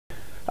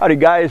Howdy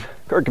guys,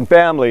 Kirk and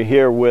family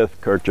here with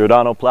Kirk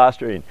Giordano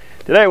Plastering.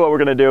 Today what we're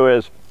going to do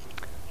is,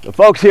 the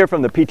folks here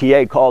from the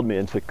PTA called me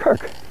and said,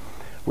 Kirk,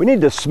 we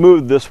need to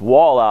smooth this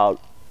wall out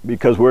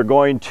because we're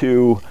going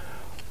to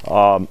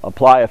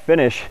apply a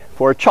finish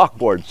for a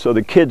chalkboard so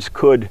the kids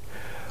could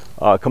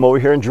come over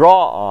here and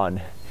draw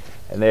on.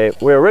 And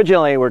we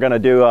originally were going to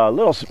do a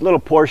little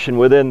portion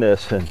within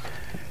this,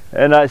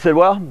 and I said,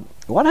 well,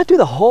 why not do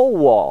the whole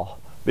wall?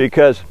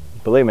 Because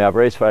believe me, I've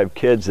raised 5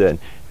 kids, and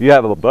if you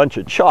have a bunch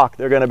of chalk,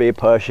 they're going to be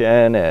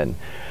pushing and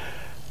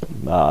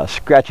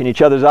scratching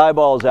each other's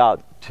eyeballs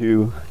out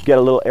to get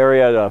a little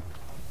area to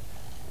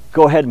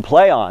go ahead and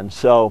play on.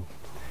 So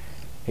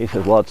he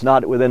said, well, it's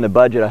not within the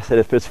budget. I said,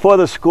 if it's for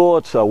the school,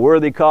 it's a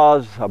worthy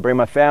cause. I'll bring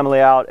my family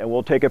out and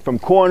we'll take it from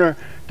corner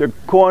to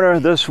corner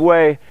this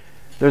way.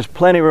 There's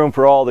plenty of room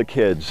for all the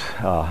kids.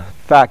 In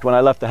fact, when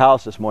I left the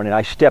house this morning,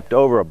 I stepped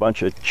over a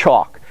bunch of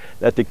chalk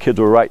that the kids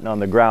were writing on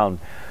the ground.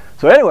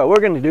 So anyway, what we're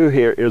going to do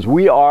here is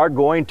we are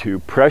going to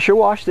pressure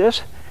wash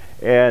this,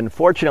 and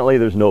fortunately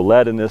there's no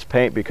lead in this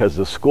paint because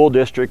the school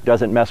district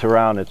doesn't mess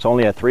around. It's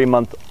only a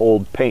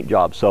 3-month-old paint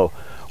job, so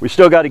we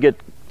still got to get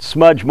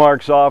smudge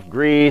marks off,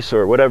 grease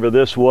or whatever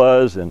this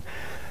was, and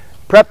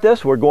prep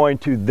this. We're going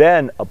to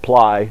then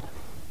apply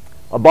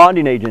a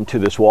bonding agent to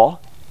this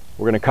wall.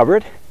 We're going to cover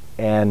it,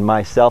 and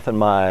myself and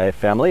my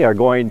family are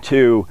going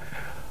to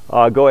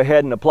go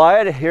ahead and apply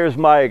it. Here's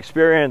my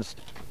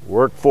experienced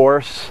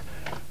workforce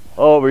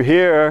over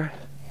here.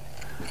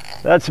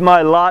 That's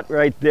my lot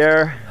right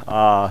there.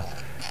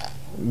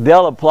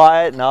 They'll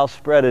apply it and I'll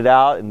spread it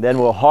out, and then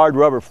we'll hard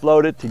rubber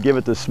float it to give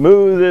it the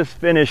smoothest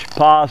finish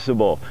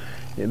possible.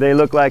 They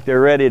look like they're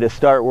ready to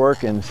start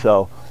working,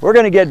 so we're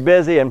going to get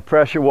busy and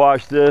pressure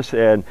wash this,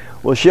 and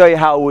we'll show you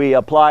how we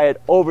apply it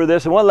over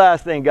this. And one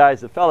last thing,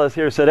 guys, the fellas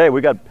here said, hey,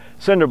 we got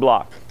cinder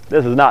block.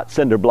 This is not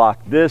cinder block,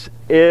 this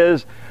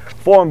is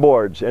form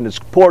boards, and it's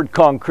poured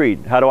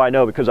concrete. How do I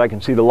know? Because I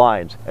can see the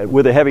lines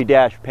with a heavy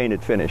dash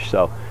painted finish.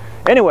 So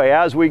anyway,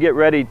 as we get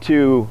ready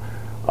to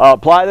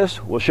apply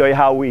this, we'll show you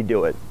how we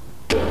do it.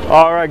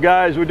 All right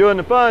guys, we're doing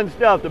the fun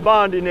stuff, the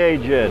bonding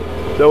agent.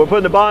 So we're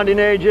putting the bonding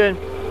agent.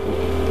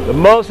 The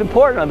most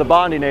important on the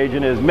bonding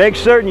agent is make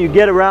certain you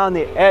get around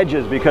the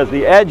edges, because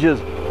the edges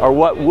are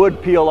what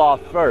would peel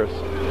off first.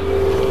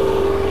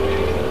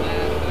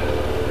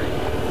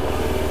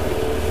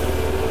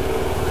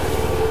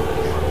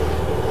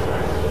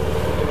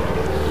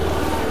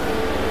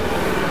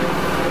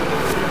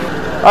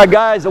 All right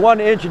guys, I want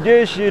to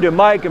introduce you to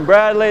Mike and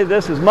Bradley.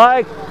 This is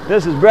Mike,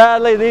 this is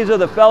Bradley. These are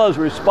the fellows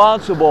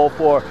responsible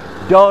for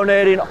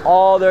donating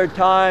all their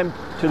time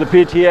to the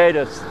PTA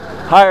to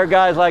hire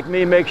guys like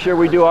me, make sure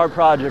we do our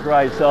project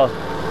right. So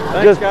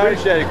thanks guys.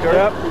 Appreciate it, Kirk.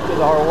 Yep. We did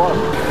the hard one.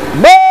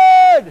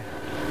 Mud!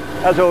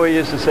 That's what we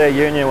used to say,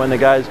 Union, when the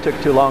guys took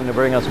too long to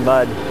bring us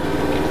mud.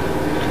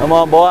 Come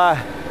on, boy.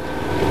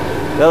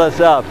 Fill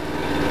us up.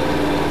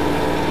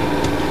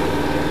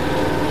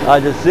 I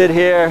just sit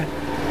here.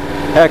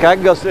 Heck, I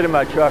can go sit in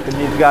my truck and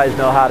these guys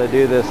know how to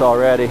do this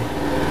already.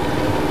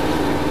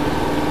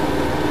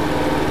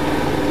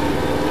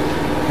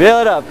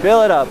 Fill it up,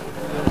 fill it up.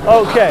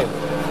 Okay.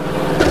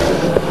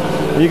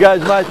 You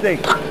guys might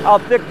think, how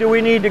thick do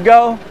we need to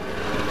go?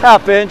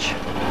 1/2 inch.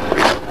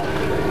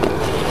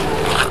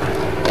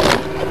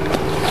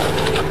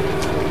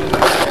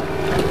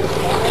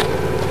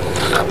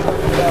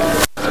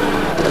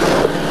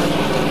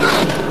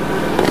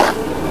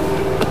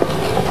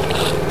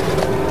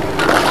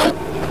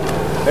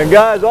 And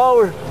guys,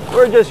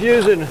 we're just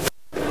using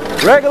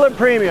regular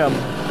premium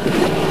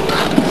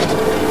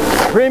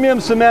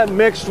cement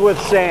mixed with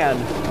sand.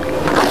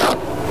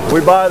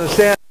 We buy the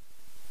sand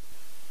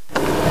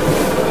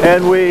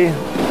and we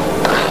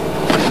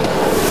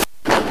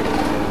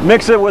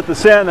mix it with the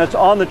sand that's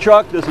on the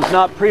truck. This is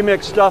not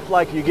pre-mixed stuff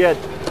like you get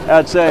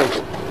at, say,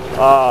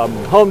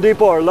 Home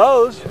Depot or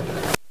Lowe's.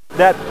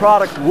 That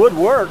product would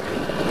work.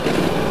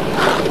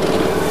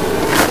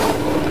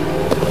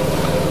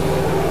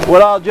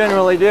 What I'll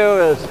generally do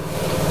is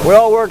we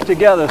all work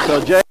together.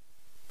 So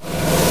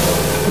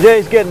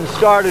Jay's getting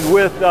started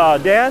with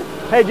Dan.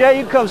 Hey Jay,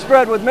 you come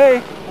spread with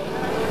me.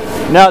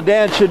 Now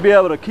Dan should be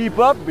able to keep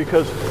up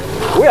because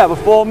we have a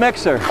full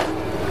mixer.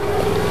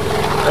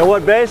 And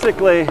what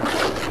basically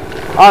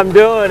I'm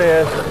doing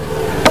is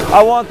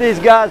I want these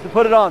guys to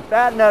put it on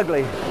fat and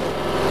ugly.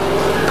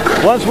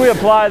 Once we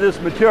apply this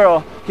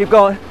material, keep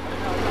going.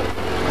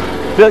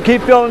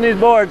 Keep filling these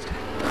boards.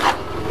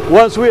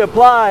 Once we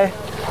apply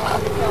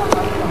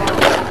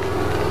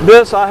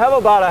this, I have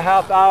about a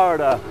 1/2 hour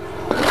to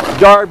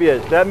darby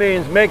it. That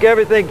means make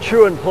everything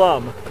true and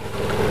plumb.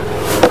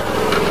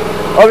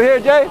 Over here,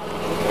 Jay.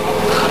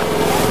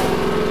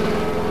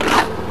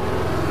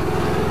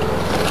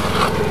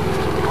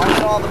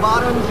 On all the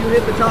bottoms, you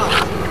hit the tops.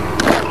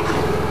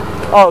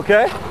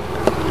 Okay.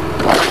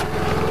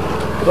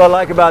 What I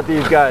like about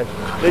these guys,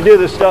 they do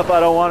the stuff I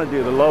don't want to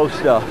do, the low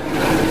stuff.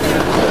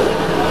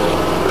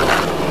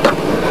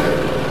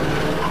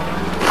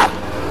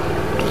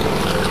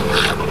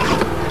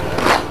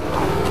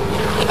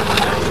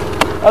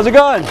 How's it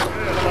going?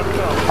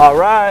 All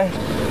right.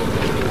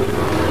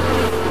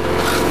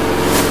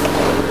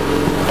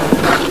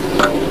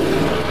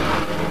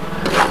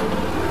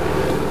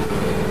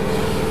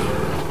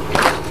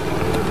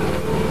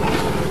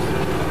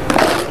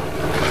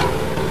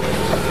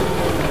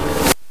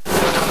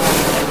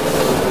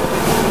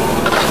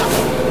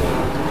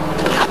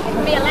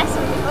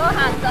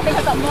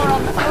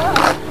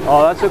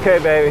 Oh, that's okay,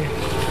 baby.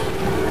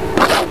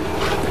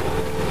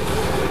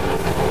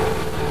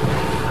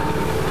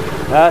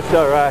 That's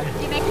all right.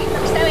 You make it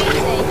look so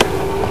easy.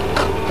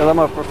 Because I'm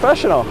a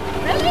professional.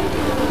 Really?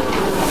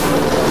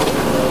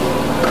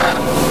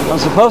 I'm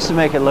supposed to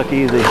make it look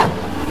easy. It's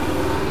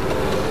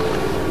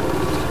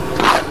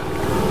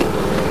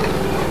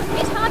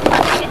hard to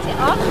get it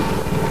on.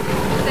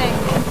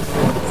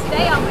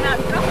 Stay on without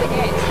dropping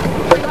it.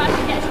 You have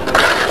to get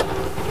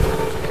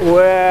it.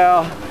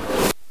 Well,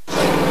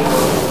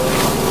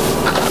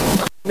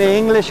 the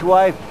English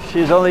wife,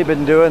 she's only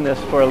been doing this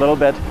for a little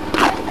bit.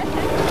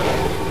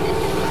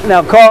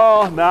 Now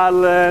Carl,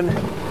 Madeline,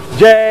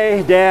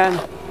 Jay, Dan,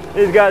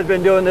 these guys have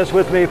been doing this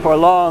with me for a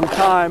long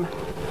time.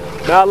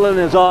 Madeline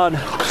is on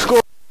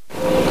school.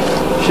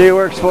 She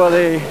works for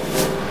the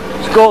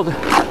school,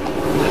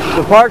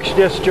 the Parks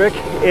District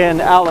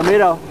in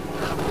Alameda,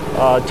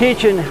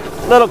 teaching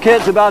little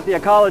kids about the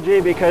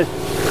ecology because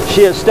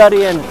she is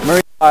studying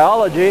marine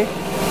biology.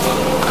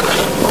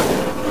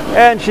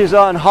 And she's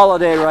on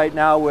holiday right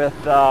now with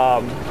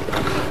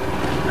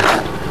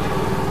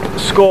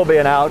school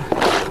being out.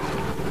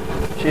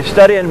 She's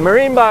studying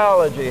marine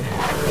biology.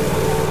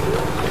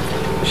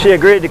 She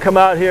agreed to come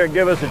out here and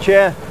give us a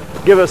chance,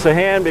 give us a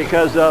hand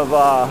because of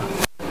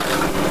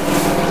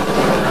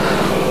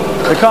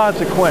the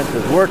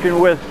consequences, working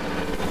with,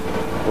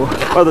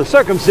 or the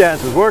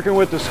circumstances, working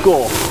with the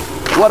school.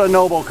 What a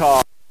noble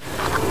cause.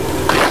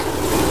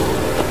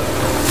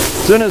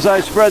 As soon as I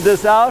spread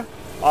this out,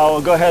 I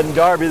will go ahead and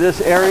derby this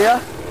area.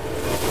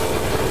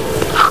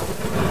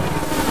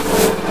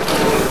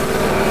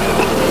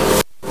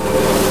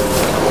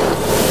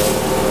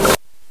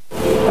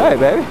 Hey,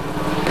 baby.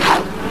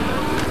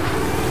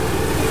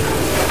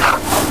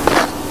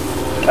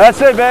 That's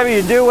it, baby.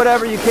 You do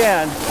whatever you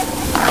can.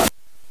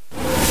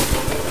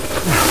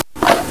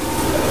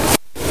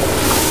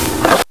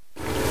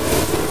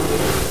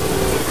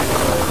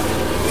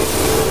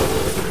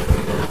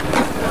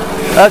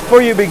 That's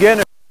for you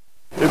beginners.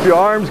 If your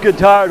arms get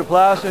tired of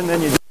plastering,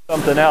 then you do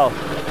something else.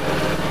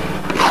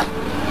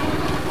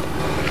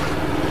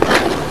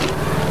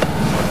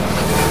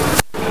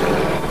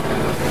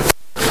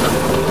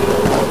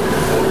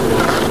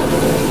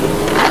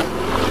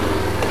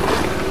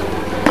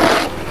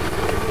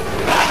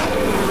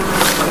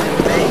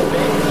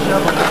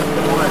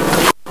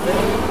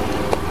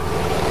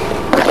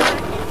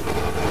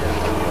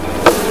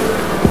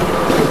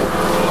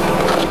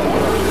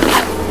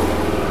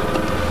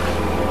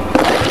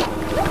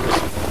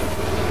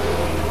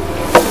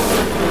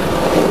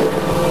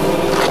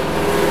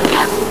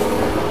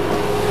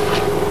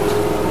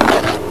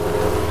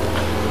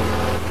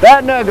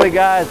 Fat and ugly,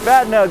 guys,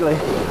 fat and ugly.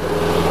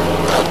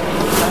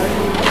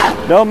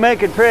 Don't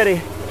make it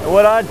pretty. And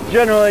what I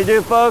generally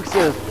do, folks,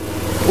 is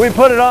we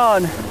put it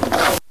on.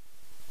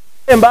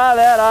 And by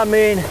that, I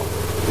mean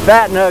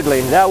fat and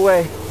ugly. That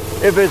way,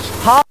 if it's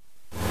hot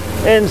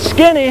and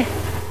skinny,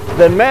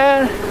 then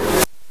man,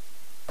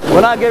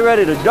 when I get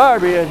ready to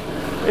derby it,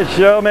 it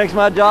sure makes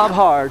my job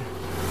hard.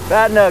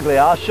 Fat and ugly,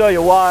 I'll show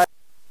you why.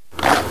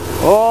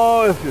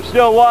 Oh, if you're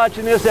still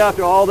watching this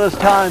after all this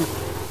time,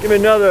 give me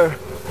another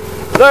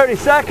 30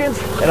 seconds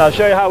and I'll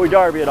show you how we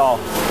derby it all.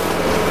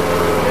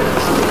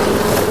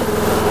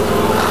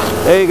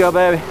 There you go,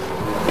 baby.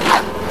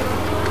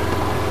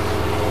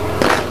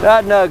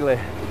 Fat and ugly.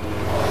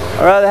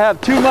 I'd rather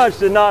have too much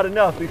than not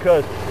enough,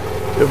 because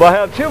if I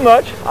have too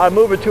much, I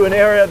move it to an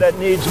area that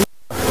needs more.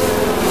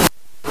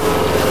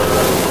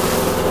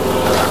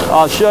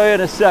 I'll show you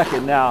in a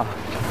second now.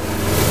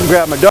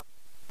 Grab my dog.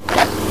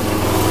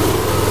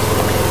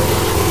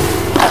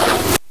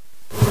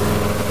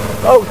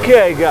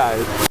 Okay,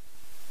 guys.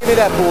 Give me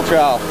that pool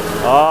trowel.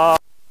 Oh,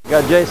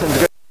 got Jason's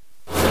good.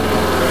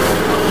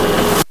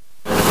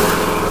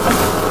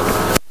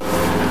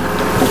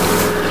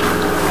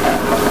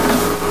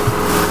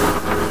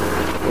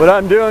 What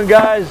I'm doing,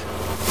 guys,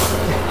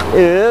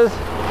 is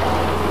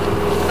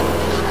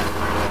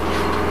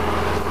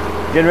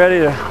getting ready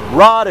to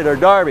rod it or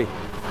derby.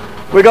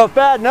 We go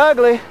fat and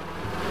ugly.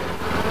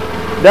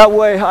 That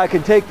way I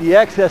can take the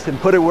excess and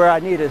put it where I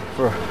need it.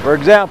 For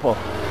example,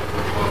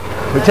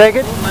 we take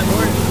it,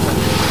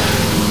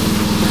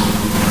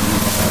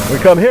 we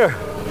come here,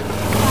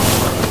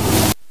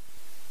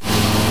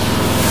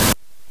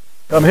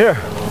 come here,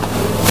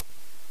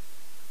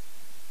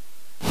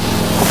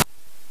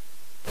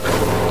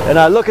 and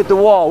I look at the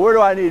wall. Where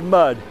do I need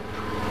mud?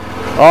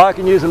 Oh, I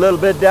can use a little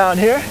bit down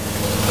here.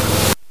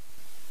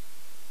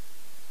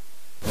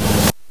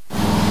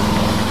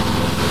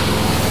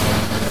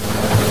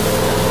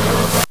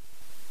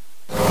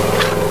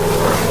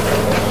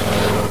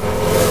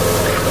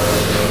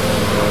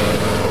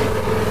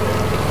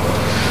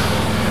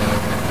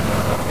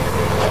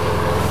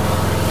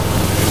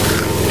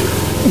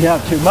 You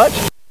have too much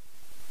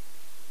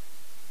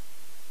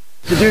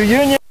to do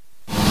union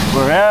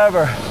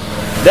forever,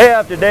 day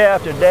after day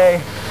after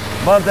day,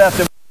 month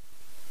after month.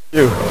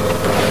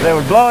 They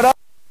would blow it up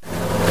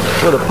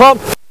with a pump,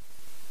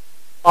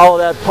 all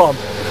of that pump.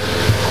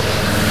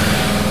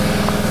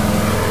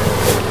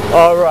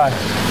 All right,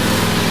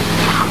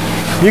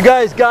 You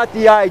guys got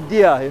the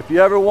idea. If you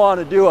ever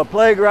want to do a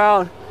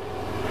playground,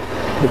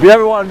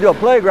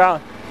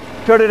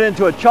 turn it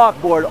into a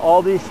chalkboard.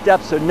 All these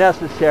steps are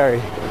necessary.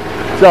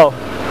 So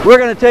we're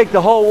going to take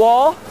the whole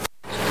wall.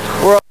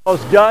 We're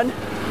almost done.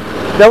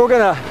 Then we're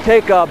going to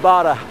take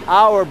about an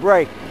hour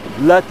break.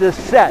 Let this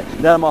set.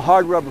 Then I'm going to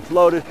hard rubber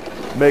float it,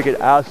 make it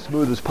as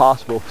smooth as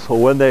possible. So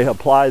when they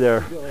apply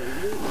their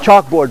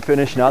chalkboard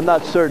finish, now I'm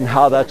not certain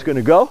how that's going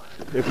to go.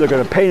 If they're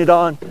going to paint it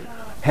on,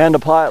 hand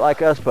apply it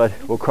like us, but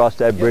we'll cross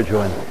that bridge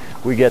when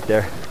we get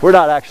there. We're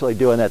not actually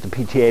doing that. The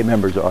PTA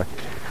members are.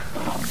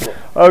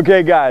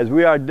 Okay guys,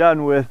 we are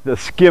done with the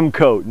skim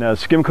coat. Now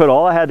skim coat,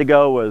 all I had to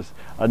go was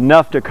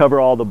enough to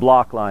cover all the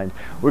block lines.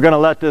 We're going to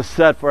let this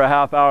set for a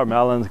half hour.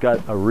 Madeline's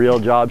got a real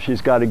job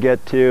she's got to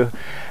get to,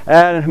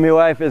 and my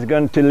wife is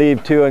going to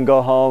leave too and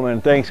go home.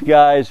 And thanks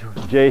guys,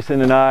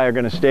 Jason and I are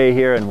going to stay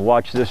here and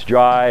watch this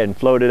dry and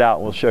float it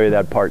out. We'll show you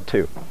that part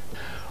too.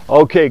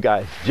 Okay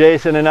guys,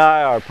 Jason and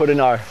I are putting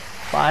our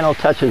final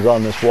touches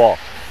on this wall,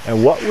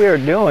 and what we're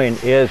doing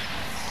is,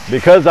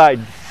 because I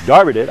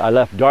darbied it, I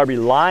left darby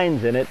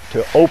lines in it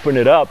to open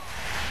it up.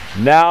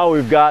 Now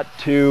we've got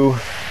to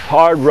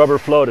hard rubber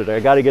float it. I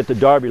got to get the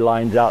darby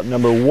lines out,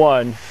 number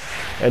one,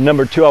 and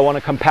number two, I want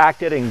to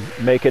compact it and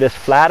make it as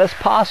flat as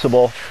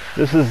possible.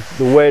 This is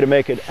the way to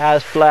make it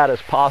as flat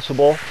as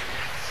possible.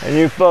 And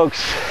you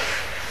folks,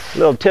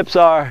 little tips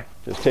are,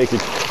 just take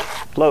your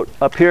float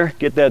up here,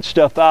 get that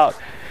stuff out.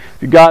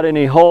 If you got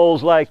any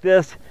holes like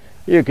this,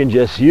 you can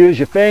just use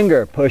your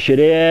finger, push it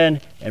in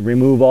and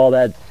remove all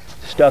that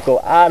stucco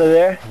out of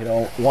there. You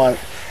don't want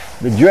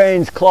the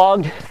drains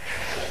clogged.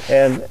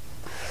 And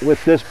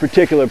with this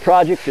particular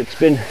project, it's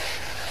been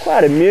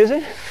quite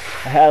amusing.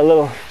 I had a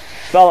little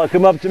fella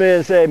come up to me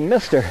and say,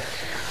 "Mister,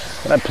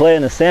 can I play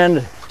in the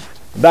sand,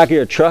 the back of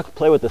your truck,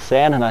 play with the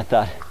sand?" And I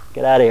thought,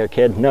 "Get out of here,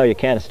 kid. No, you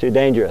can't. It's too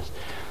dangerous."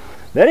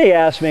 Then he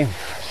asked me,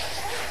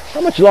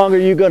 "How much longer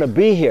are you going to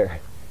be here?"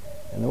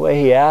 And the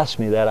way he asked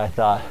me that, I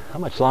thought, how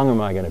much longer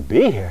am I going to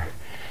be here?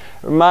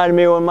 It reminded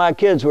me when my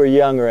kids were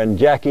younger and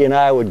Jackie and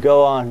I would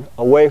go on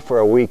away for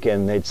a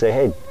weekend. They'd say,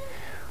 "Hey,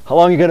 how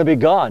long are you going to be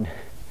gone?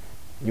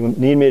 You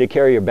need me to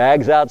carry your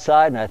bags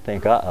outside?" And I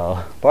think,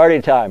 uh-oh,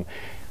 party time.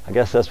 I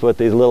guess that's what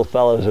these little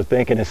fellows are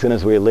thinking as soon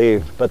as we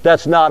leave. But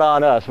that's not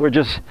on us. We're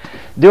just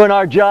doing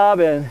our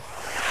job, and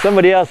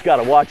somebody else got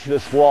to watch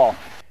this wall.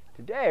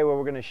 Today, what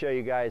we're going to show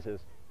you guys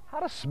is how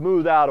to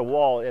smooth out a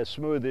wall as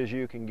smooth as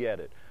you can get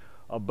it.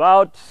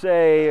 About,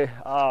 say,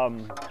 a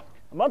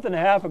month and a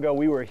half ago,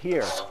 we were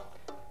here,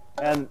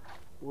 and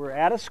we're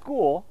at a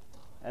school,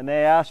 and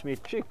they asked me,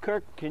 "Gee,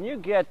 Kirk, can you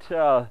get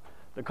the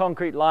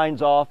concrete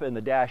lines off and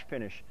the dash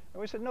finish?"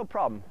 And we said, "No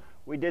problem."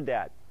 We did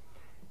that.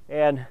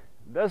 And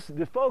the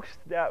folks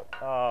that,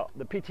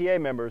 the PTA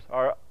members,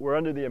 were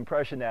under the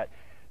impression that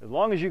as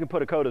long as you can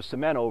put a coat of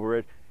cement over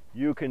it,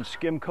 you can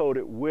skim coat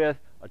it with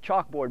a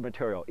chalkboard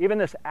material. Even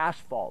this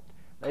asphalt.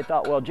 They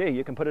thought, well, gee,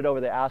 you can put it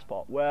over the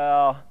asphalt.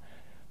 Well,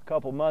 a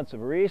couple months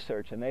of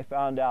research, and they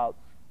found out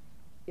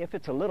if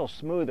it's a little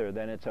smoother,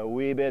 then it's a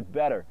wee bit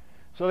better.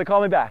 So they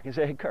called me back and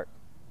said, "Hey, Kirk,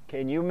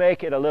 can you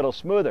make it a little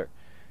smoother?"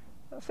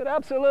 I said,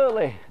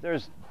 "Absolutely."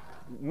 There's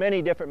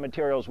many different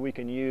materials we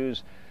can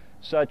use,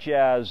 such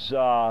as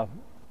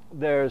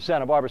there's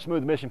Santa Barbara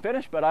Smooth Mission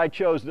Finish, but I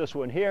chose this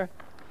one here.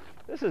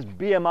 This is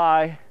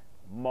BMI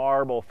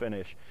Marble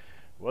Finish.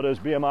 What does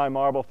BMI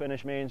Marble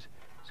Finish means?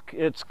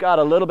 It's got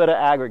a little bit of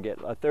aggregate,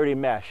 a 30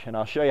 mesh, and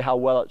I'll show you how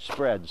well it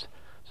spreads.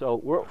 So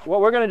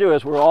what we're going to do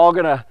is we're all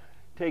going to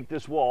take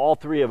this wall, all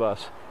three of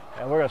us,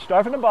 and we're going to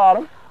start from the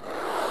bottom,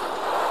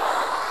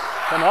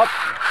 come up,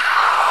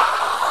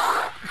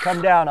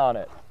 come down on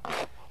it.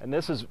 And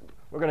this is,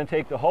 we're going to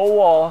take the whole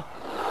wall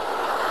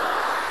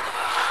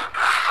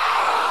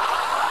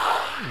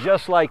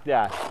just like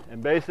that.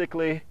 And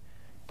basically,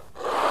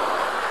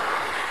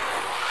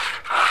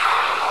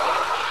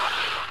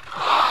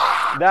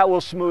 that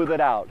will smooth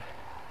it out.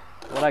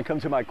 When I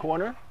come to my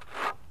corner,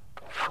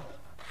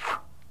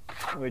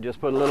 we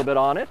just put a little bit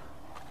on it.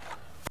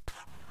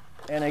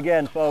 And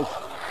again, folks,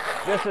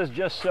 this is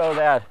just so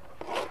that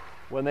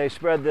when they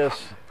spread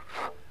this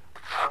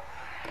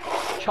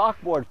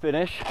chalkboard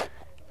finish,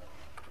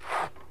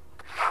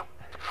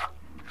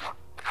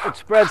 it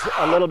spreads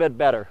a little bit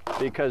better,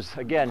 because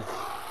again,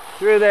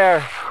 through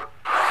their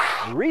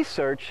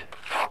research,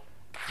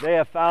 they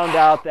have found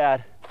out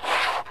that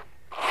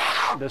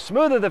the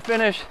smoother the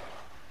finish,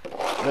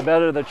 the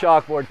better the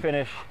chalkboard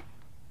finish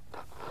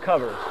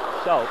covers.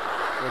 So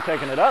we're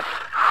taking it up,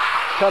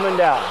 coming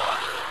down.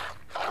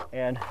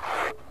 And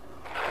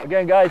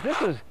again, guys,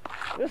 this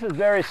is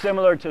very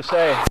similar to,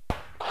 say,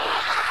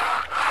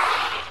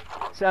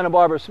 Santa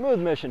Barbara Smooth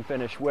Mission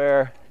Finish,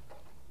 where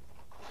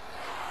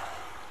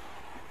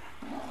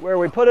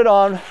we put it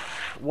on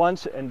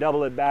once and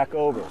double it back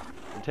over.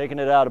 We're taking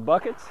it out of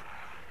buckets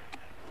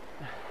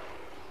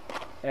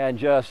and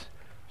just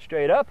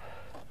straight up,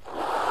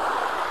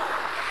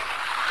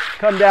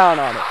 come down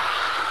on it,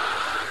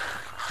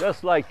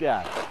 just like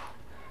that.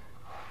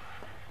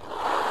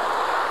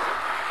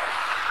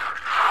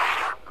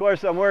 Of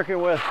course, I'm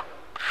working with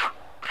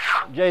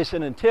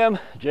Jason and Tim.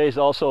 Jay's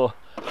also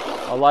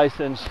a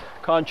licensed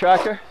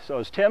contractor, so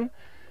is Tim.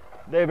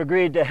 They've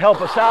agreed to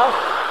help us out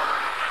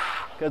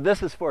because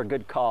this is for a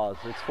good cause.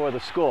 It's for the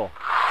school.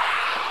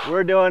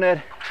 We're doing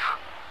it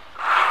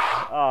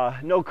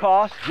no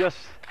cost, just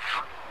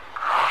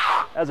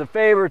as a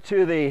favor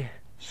to the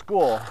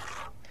school,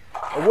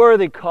 a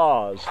worthy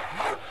cause.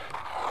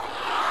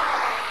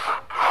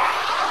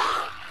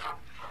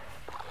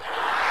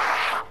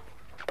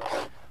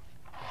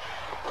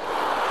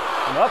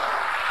 Come up,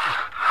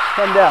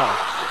 come down.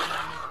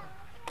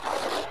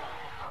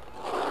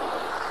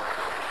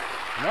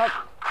 Come up,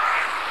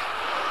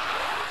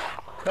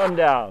 come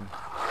down.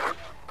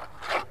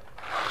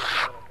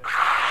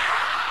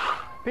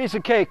 Piece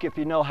of cake if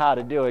you know how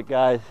to do it,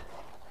 guys.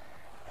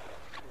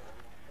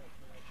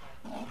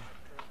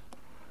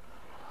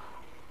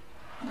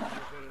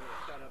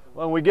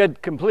 When we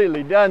get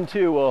completely done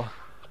too,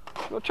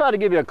 we'll try to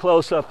give you a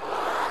close-up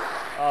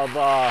of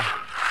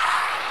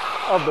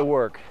the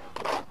work.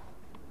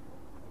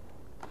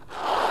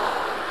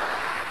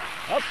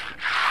 Up,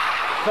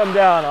 come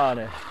down on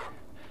it.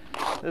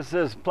 This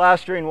is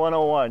Plastering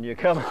 101. You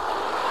come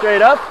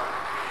straight up,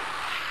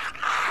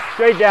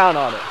 straight down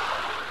on it.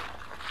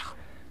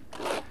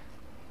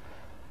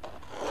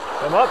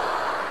 Come up,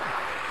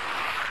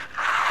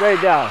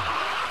 straight down.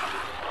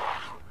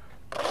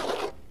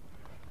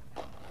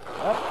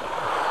 Up.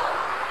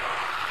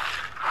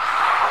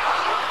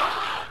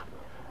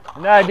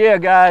 An idea,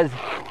 guys,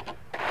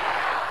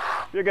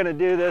 if you're going to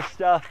do this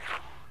stuff,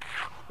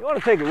 you want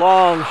to take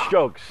long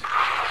strokes.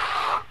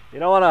 You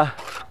don't want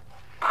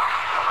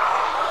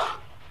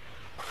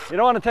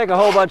to take a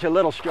whole bunch of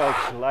little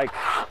strokes, like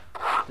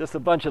just a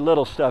bunch of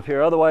little stuff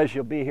here. Otherwise,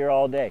 you'll be here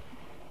all day.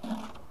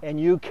 And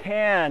you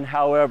can,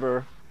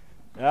 however,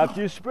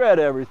 after you spread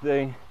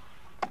everything,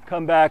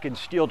 come back and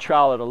steel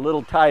trowel it a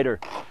little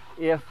tighter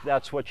if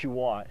that's what you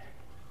want.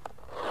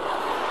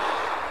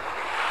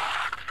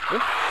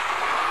 Oops.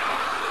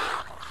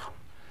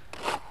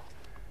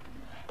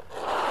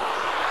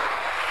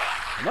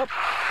 Come up,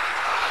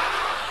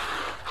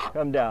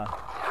 come down.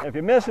 If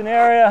you miss an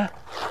area,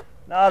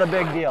 not a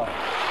big deal.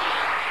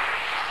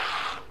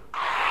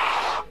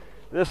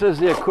 This is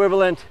the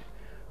equivalent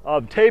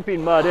of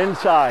taping mud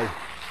inside.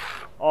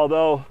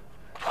 Although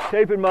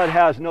taping mud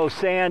has no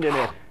sand in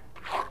it,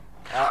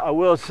 I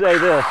will say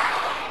this,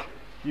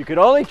 you could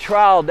only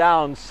trowel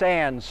down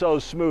sand so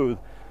smooth.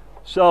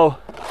 So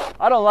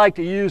I don't like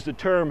to use the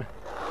term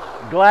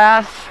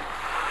glass,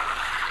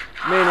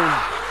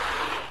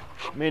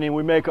 meaning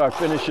we make our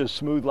finishes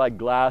smooth like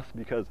glass,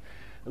 because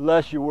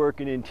unless you're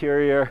working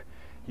interior,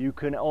 you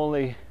can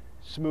only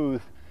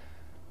smooth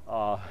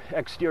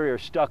exterior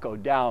stucco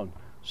down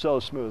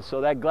so smooth.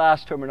 So that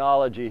glass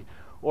terminology,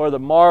 or the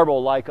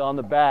marble like on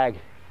the bag,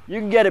 you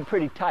can get it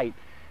pretty tight,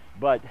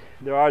 but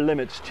there are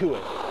limits to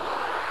it.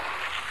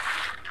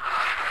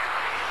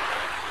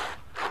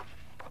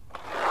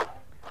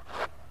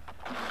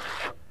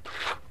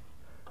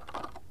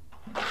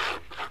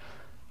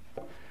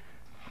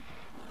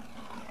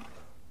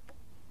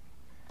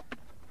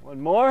 One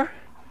more,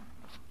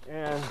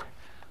 and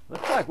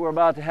looks like we're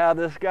about to have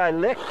this guy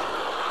licked.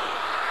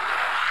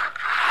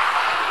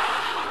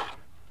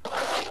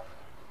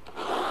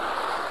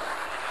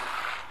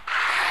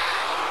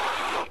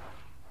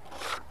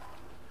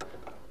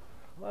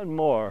 One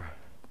more.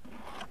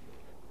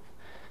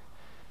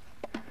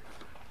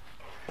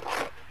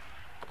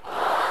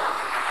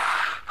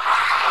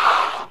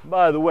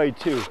 By the way,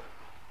 too,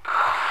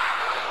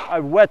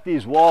 I've wet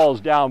these walls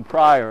down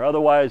prior.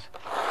 Otherwise,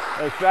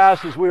 as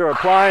fast as we were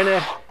applying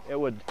it, it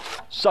would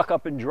suck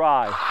up and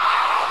dry.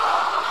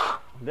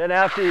 Then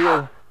after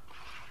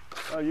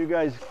you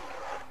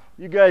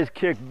guys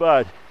kick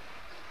butt.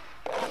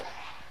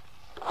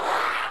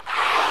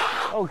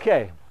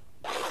 Okay.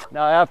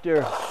 Now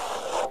after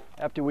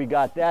we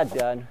got that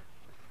done,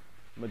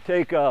 I'm gonna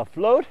take a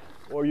float,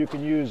 or you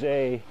can use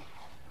a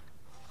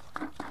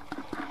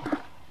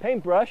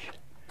paintbrush,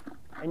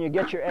 and you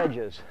get your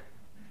edges.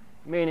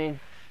 Meaning,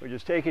 we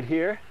just take it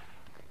here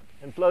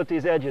and float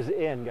these edges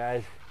in,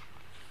 guys.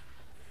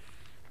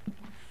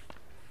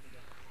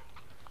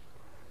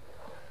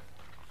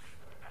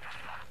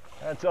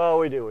 That's all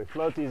we do. We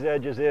float these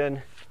edges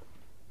in,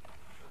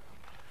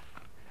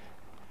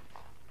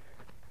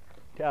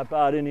 tap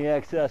out any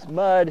excess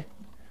mud.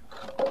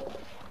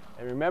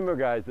 And remember,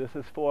 guys, this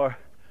is for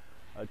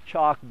a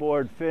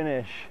chalkboard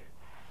finish.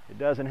 It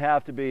doesn't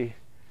have to be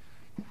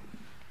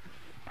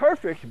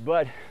perfect,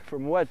 but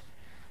from what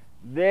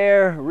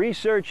their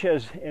research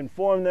has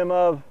informed them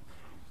of,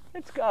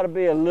 it's got to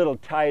be a little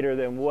tighter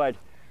than what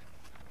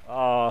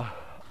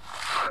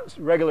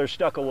regular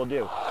stucco will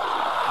do.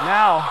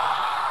 Now,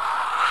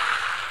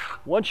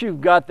 once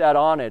you've got that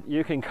on it,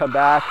 you can come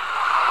back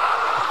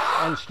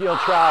and steel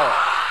trowel it.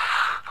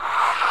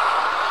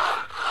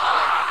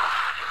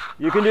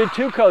 You can do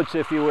 2 coats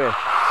if you wish,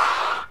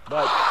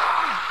 but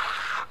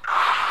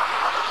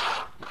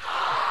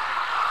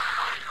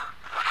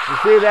you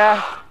see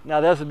that? Now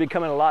this is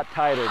becoming a lot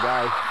tighter,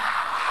 guys.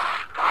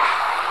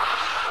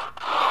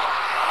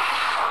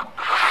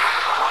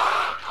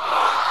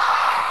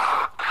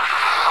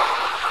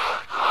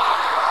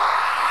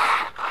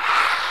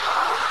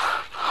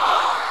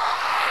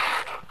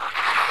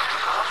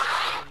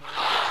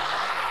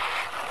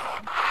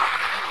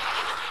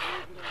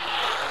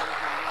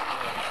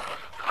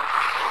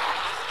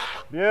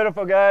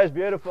 Beautiful, guys,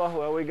 beautiful.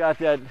 Well, we got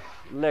that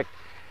licked.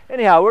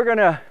 Anyhow, we're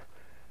gonna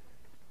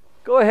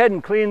go ahead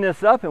and clean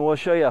this up, and we'll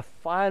show you a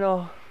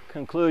final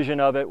conclusion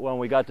of it when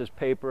we got this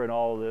paper and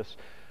all of this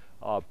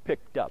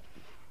picked up.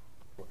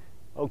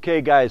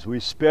 Okay, guys, we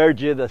spared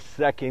you the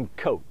second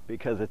coat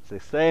because it's the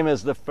same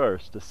as the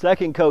first. The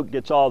second coat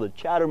gets all the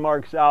chatter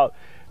marks out,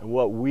 and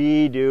what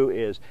we do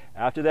is,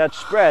 after that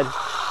spread,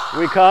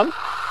 we come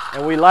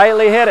and we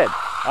lightly hit it.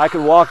 I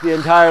could walk the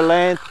entire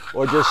length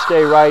or just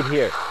stay right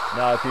here.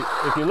 Now,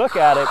 if you look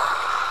at it,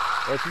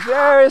 it's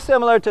very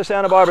similar to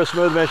Santa Barbara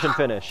Smooth Mission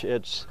Finish.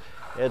 It's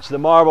the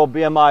Marble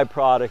BMI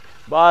product.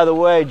 By the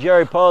way,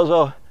 Jerry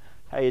Pozo,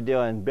 how you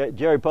doing?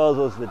 Jerry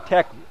Pozo is the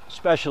tech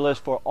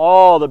specialist for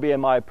all the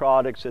BMI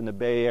products in the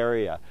Bay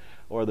Area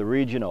or the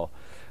regional.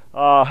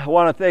 I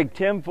want to thank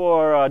Tim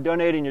for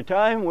donating your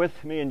time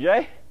with me and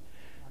Jay.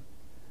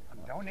 I'm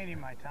donating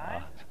my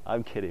time?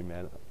 I'm kidding,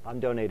 man. I'm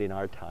donating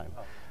our time.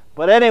 Oh.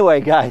 But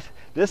anyway, guys,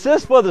 this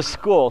is for the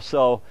school,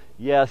 so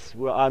yes,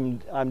 I'm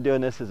doing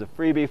this as a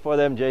freebie for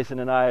them. Jason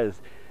and I is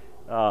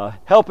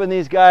helping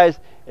these guys.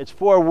 It's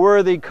for a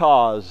worthy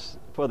cause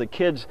for the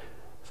kids,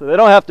 so they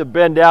don't have to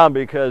bend down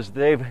because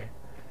they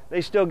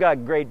still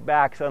got great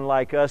backs,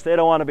 unlike us. They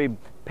don't want to be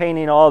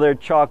painting all their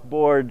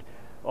chalkboard,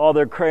 all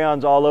their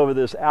crayons all over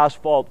this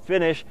asphalt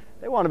finish.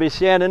 They want to be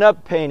standing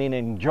up painting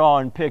and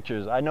drawing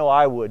pictures. I know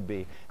I would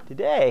be.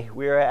 Today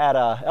we are at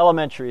an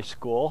elementary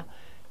school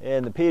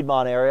in the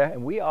Piedmont area,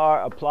 and we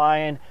are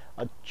applying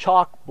a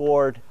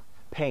chalkboard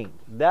paint.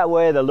 That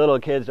way the little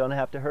kids don't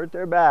have to hurt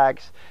their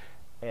backs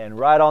and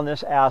write on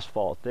this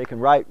asphalt. They can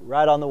write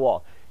right on the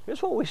wall.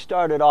 Here's what we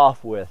started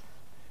off with.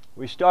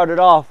 We started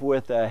off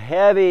with a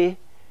heavy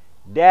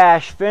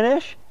dash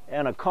finish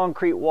and a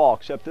concrete wall,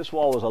 except this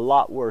wall was a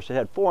lot worse. It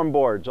had form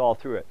boards all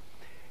through it.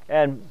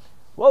 And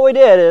what we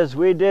did is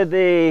we did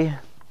the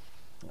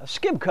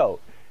skim coat,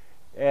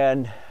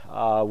 and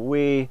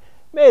we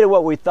made it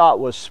what we thought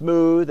was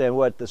smooth and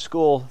what the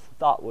school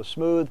thought was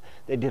smooth.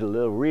 They did a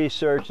little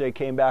research. They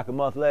came back a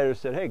month later and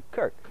said, hey,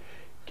 Kirk,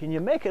 can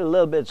you make it a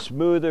little bit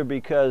smoother,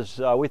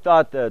 because we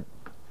thought that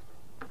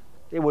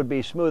it would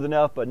be smooth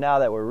enough, but now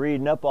that we're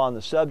reading up on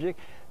the subject,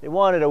 they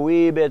wanted a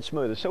wee bit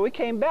smoother. So we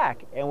came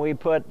back and we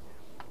put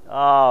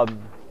a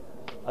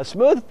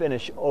smooth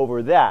finish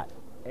over that.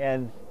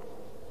 And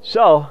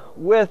so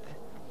with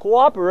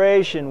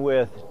cooperation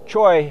with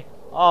Troy,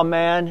 oh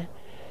man,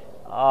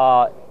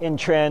 in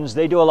Trends,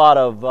 they do a lot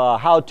of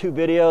how-to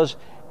videos,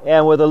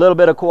 and with a little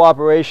bit of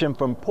cooperation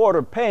from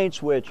Porter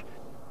Paints, which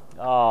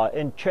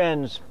in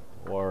Trends,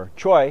 or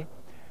Troy,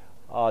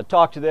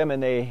 talked to them,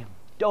 and they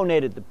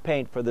donated the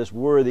paint for this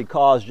worthy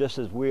cause, just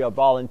as we are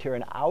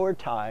volunteering our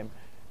time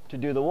to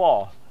do the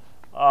wall.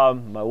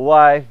 My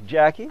wife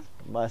Jackie,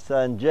 my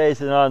son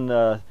Jason on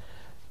the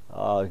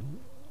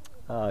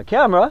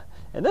camera,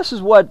 and this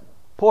is what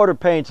Porter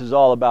Paints is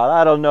all about.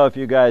 I don't know if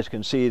you guys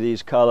can see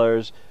these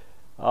colors.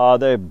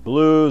 They're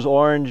blues,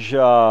 orange,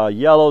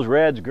 yellows,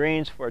 reds,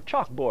 greens for a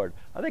chalkboard.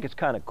 I think it's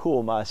kind of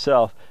cool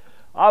myself.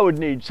 I would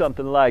need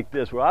something like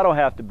this where I don't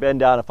have to bend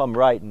down if I'm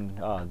writing.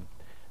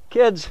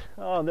 Kids,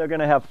 oh, they're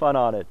going to have fun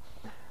on it.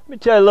 Let me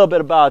tell you a little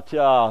bit about,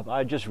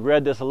 I just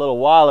read this a little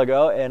while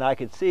ago, and I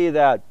could see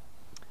that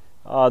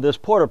this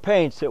Porter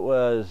Paints, it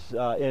was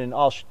in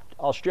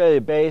Australia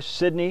based,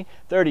 Sydney,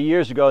 30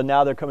 years ago.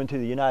 Now they're coming to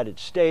the United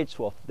States.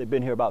 Well, they've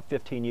been here about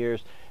 15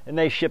 years, and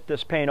they ship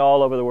this paint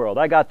all over the world.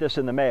 I got this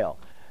in the mail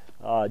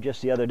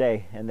just the other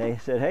day, and they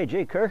said, hey,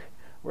 gee, Kirk,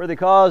 worthy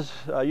cause,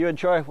 you and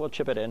Troy, we'll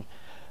chip it in.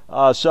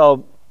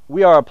 So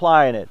we are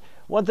applying it.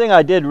 One thing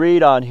I did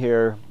read on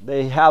here,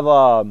 they have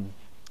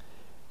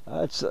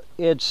it's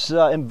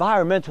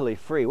environmentally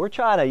free. We're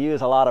trying to use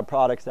a lot of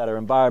products that are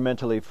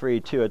environmentally free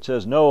too. It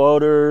says no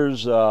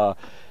odors.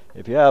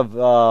 If you have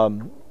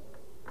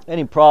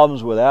any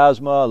problems with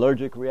asthma,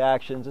 allergic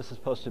reactions, this is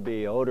supposed to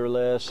be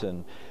odorless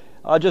and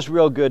just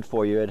real good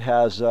for you. It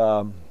has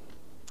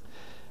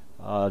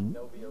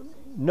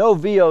no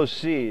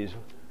VOCs.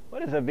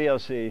 What is a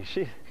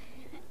VOC?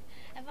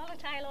 A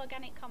volatile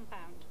organic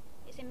compound.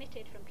 It's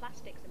emitted from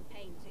plastics and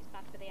paints. It's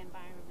bad for the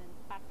environment,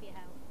 bad for your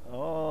health.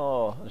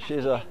 Oh,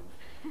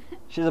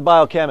 she's a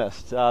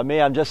biochemist. Me,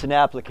 I'm just an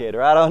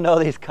applicator. I don't know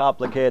these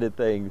complicated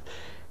things.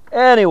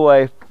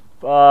 Anyway,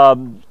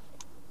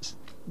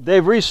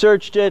 they've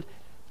researched it.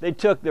 They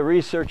took the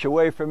research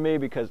away from me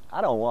because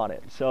I don't want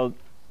it. So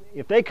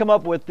if they come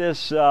up with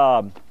this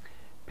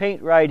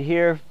paint right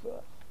here,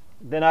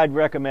 then I'd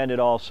recommend it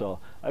also.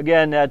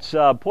 Again, that's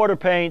Porter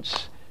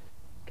Paints.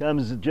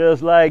 Comes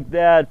just like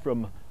that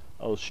from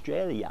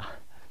Australia,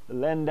 the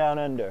land down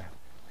under.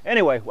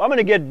 Anyway, well, I'm going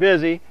to get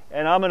busy,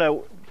 and I'm going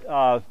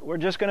to we're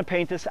just going to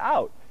paint this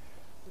out.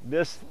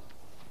 The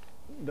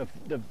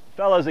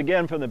fellas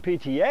again from the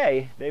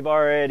PTA, they've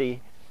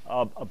already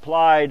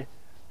applied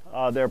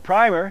their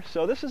primer,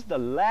 so this is the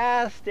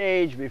last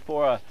stage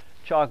before a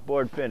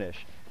chalkboard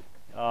finish.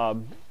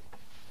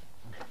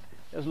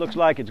 This looks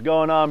like it's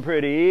going on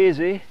pretty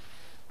easy,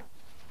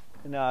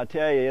 and I'll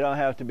tell you, you don't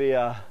have to be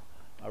a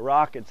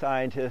rocket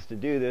scientist to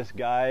do this,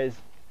 guys.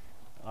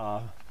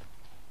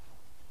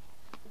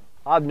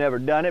 I've never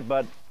done it,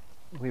 but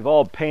we've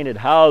all painted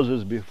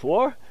houses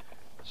before.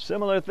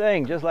 Similar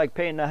thing, just like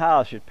painting a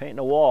house, you're painting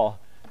a wall.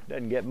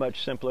 Doesn't get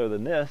much simpler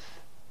than this.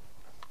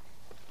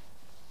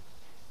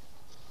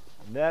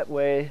 And that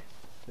way,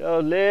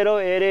 those little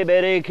itty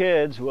bitty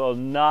kids will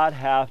not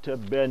have to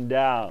bend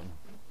down.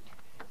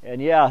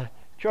 And yeah,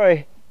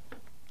 Troy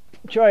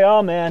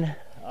Allman,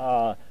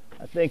 I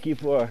thank you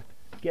for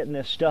getting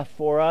this stuff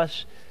for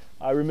us.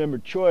 I remember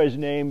Troy's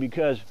name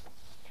because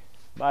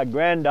my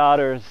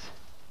granddaughter's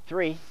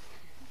 3,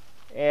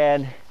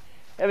 and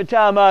every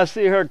time I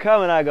see her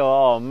coming, I go,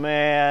 oh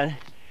man,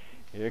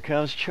 here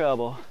comes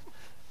trouble.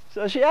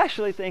 So she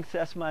actually thinks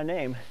that's my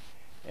name.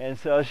 And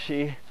so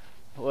she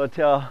will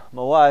tell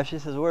my wife, she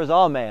says, where's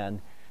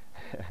Allman?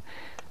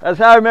 That's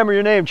how I remember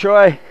your name,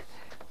 Troy.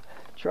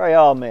 Troy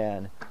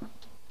Allman.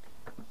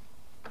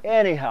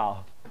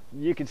 Anyhow,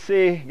 you can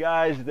see,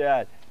 guys,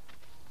 that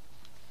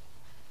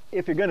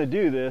if you're going to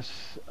do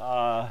this,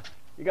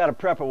 you got to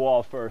prep a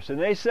wall first. And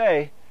they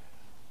say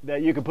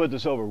that you can put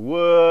this over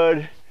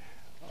wood,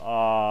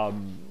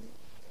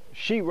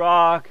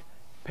 sheetrock,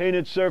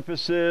 painted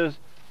surfaces,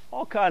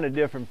 all kind of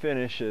different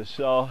finishes.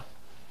 So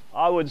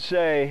I would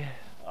say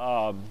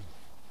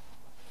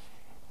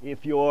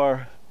if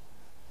you're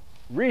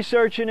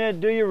researching it,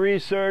 do your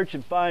research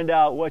and find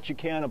out what you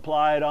can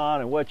apply it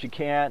on and what you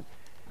can't.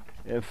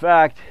 In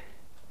fact,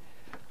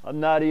 I'm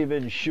not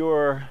even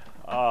sure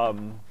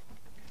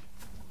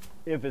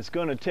if it's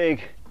going to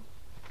take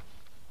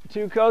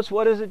 2 coats.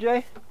 What is it,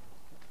 Jay?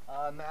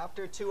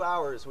 After 2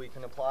 hours, we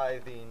can apply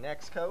the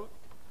next coat,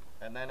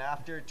 and then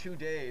after 2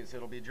 days,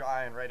 it'll be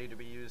dry and ready to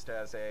be used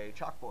as a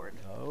chalkboard.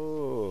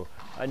 Oh,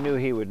 I knew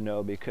he would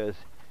know because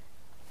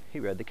he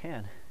read the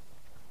can.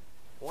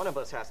 One of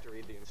us has to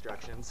read the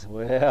instructions.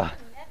 Well,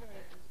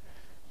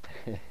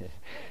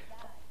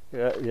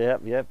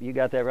 yep, you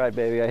got that right,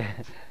 baby.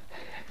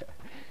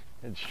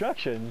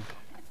 Instructions.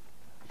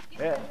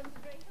 Yeah.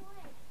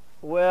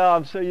 Well,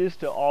 I'm so used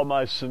to all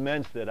my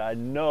cements that I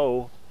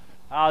know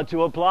how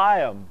to apply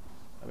them.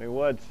 I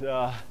mean,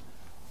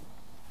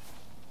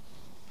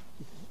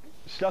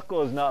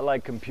 stucco is not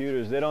like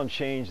computers. They don't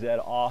change that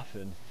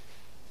often.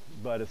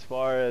 But as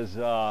far as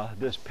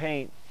this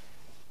paint,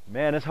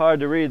 man, it's hard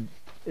to read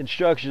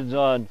instructions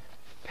on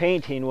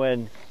painting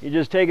when you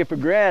just take it for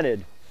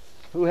granted.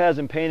 Who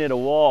hasn't painted a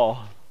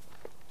wall?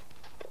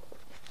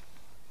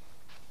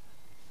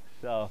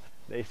 So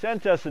they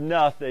sent us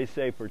enough, they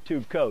say, for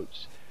 2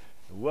 coats.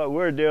 What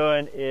we're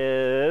doing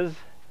is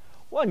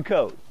 1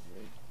 coat,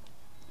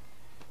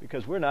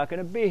 because we're not going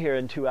to be here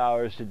in 2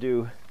 hours to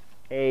do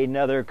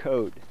another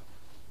coat.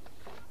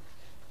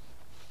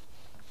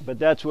 But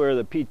that's where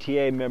the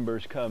PTA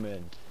members come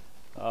in.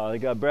 They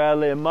got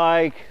Bradley and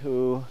Mike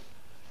who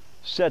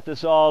set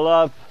this all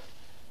up.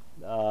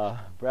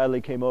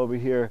 Bradley came over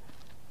here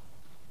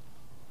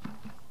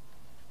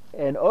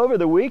and over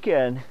the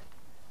weekend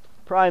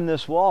primed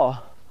this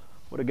wall.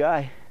 What a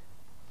guy.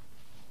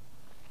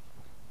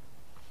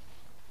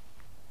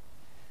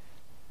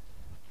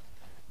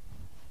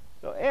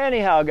 So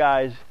anyhow,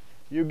 guys,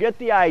 you get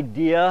the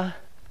idea.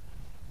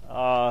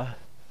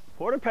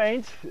 Porter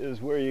Paints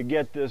is where you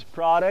get this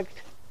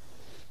product.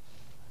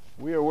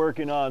 We are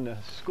working on the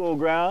school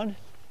ground,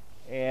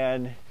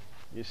 and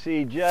you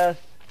see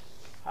just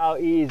how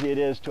easy it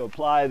is to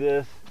apply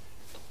this.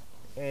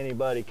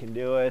 Anybody can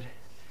do it.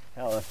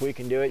 Hell, if we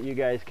can do it, you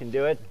guys can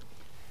do it.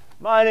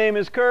 My name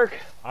is Kirk.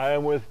 I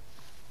am with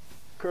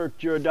Kirk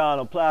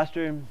Giordano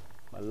Plastering,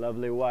 my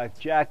lovely wife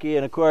Jackie,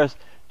 and of course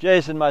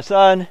Jason, my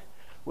son.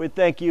 We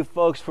thank you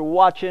folks for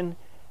watching,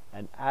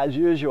 and as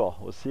usual,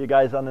 we'll see you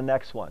guys on the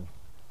next one.